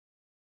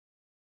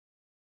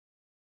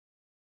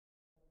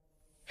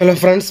Hello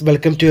friends,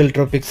 welcome to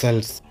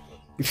Ledtvrepair.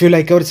 If you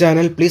like our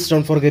channel, please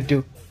don't forget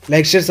to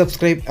like, share,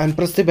 subscribe and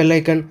press the bell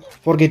icon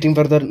for getting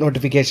further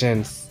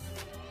notifications.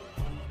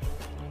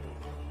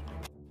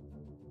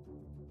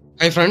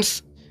 Hi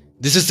friends,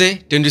 this is a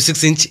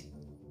 26-inch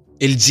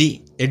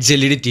LG Edge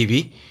LED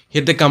TV.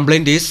 Here the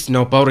complaint is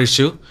no power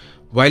issue.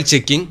 While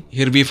checking,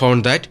 here we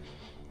found that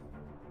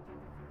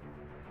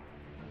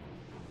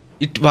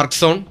it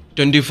works on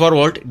 24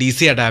 volt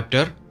DC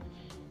adapter,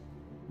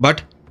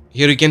 but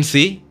here you can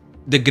see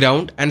the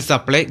ground and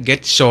supply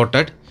gets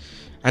shorted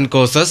and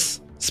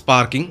causes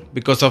sparking.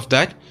 Because of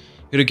that,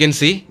 here you can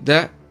see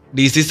the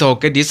DC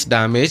socket is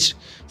damaged,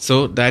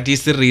 so that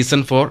is the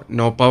reason for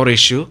no power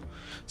issue.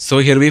 So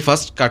here we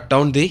first cut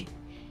down the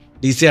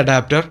DC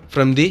adapter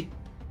from the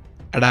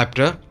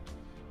adapter.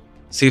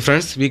 See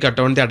friends, we cut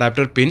down the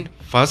adapter pin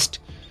first,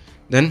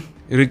 then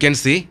here you can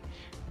see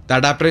the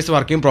adapter is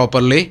working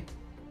properly.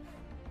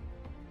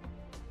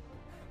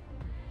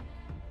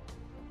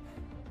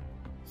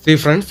 See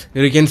friends,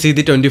 here you can see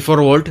the 24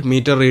 volt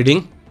meter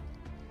reading.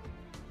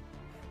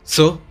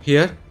 So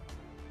here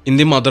in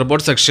the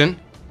motherboard section,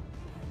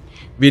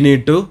 we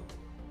need to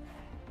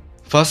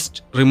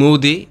first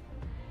remove the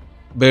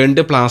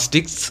burned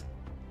plastics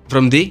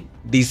from the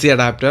DC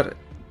adapter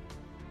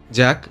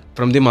jack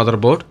from the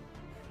motherboard.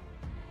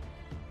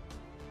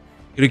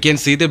 Here you can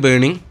see the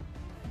burning.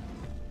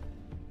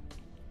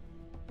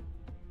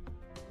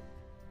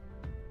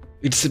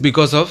 It's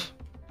because of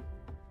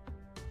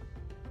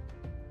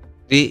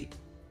the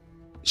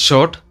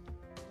short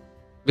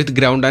with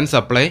ground and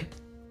supply.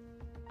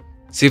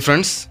 See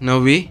friends,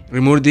 now we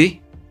remove the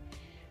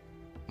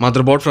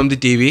motherboard from the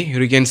TV.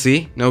 Here you can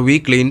see now we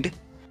cleaned.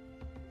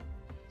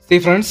 See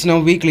friends, now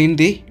we cleaned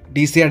the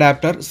DC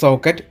adapter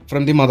socket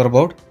from the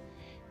motherboard.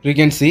 You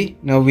can see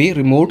now we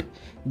removed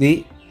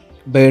the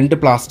burned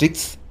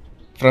plastics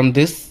from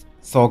this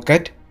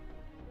socket.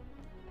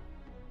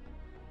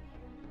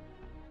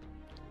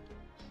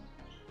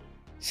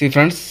 See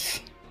friends,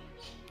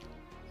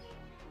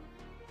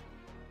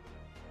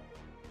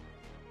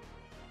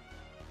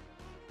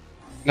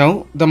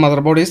 now the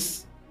motherboard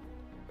is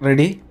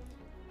ready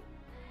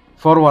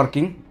for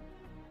working.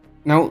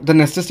 Now the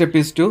next step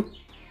is to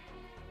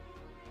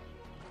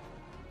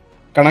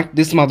connect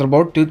this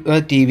motherboard to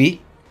the TV.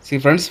 See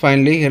friends,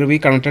 finally here we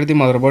connected the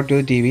motherboard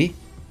to the TV.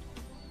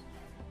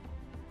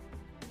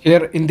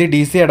 Here in the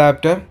DC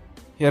adapter,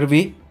 here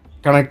we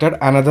connected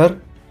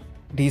another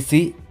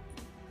DC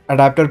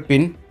adapter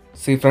pin.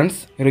 See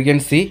friends, here you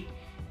can see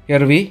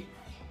here we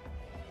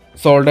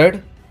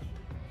soldered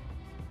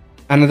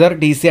another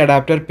DC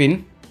adapter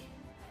pin.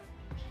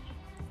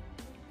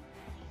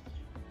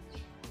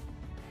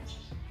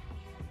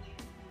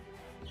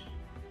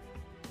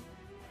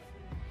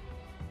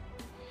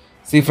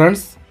 See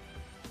friends,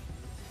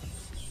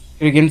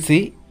 here you can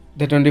see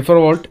the 24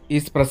 volt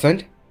is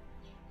present.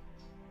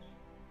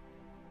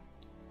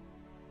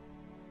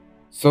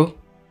 So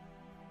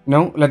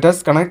now let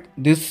us connect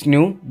this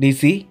new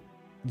DC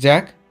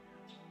jack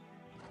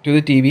to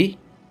the TV.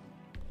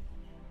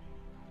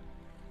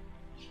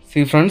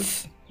 See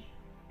friends,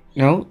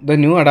 now the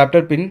new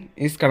adapter pin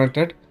is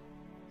connected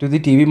to the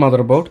TV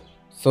motherboard.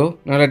 So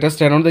now let us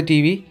turn on the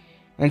TV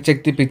and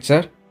check the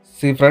picture.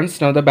 See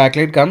friends, now the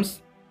backlight comes.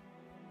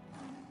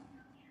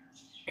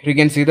 You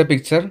can see the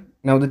picture.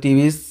 Now the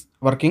TV is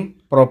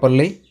working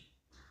properly.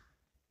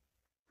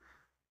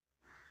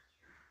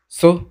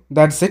 So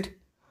that's it.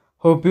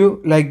 Hope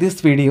you like this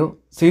video.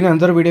 See you in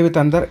another video with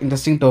another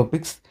interesting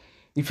topics.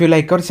 If you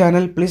like our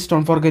channel, please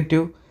don't forget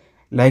to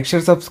like,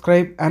 share,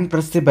 subscribe and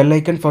press the bell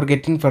icon for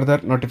getting further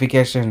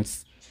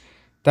notifications.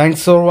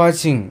 Thanks for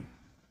watching.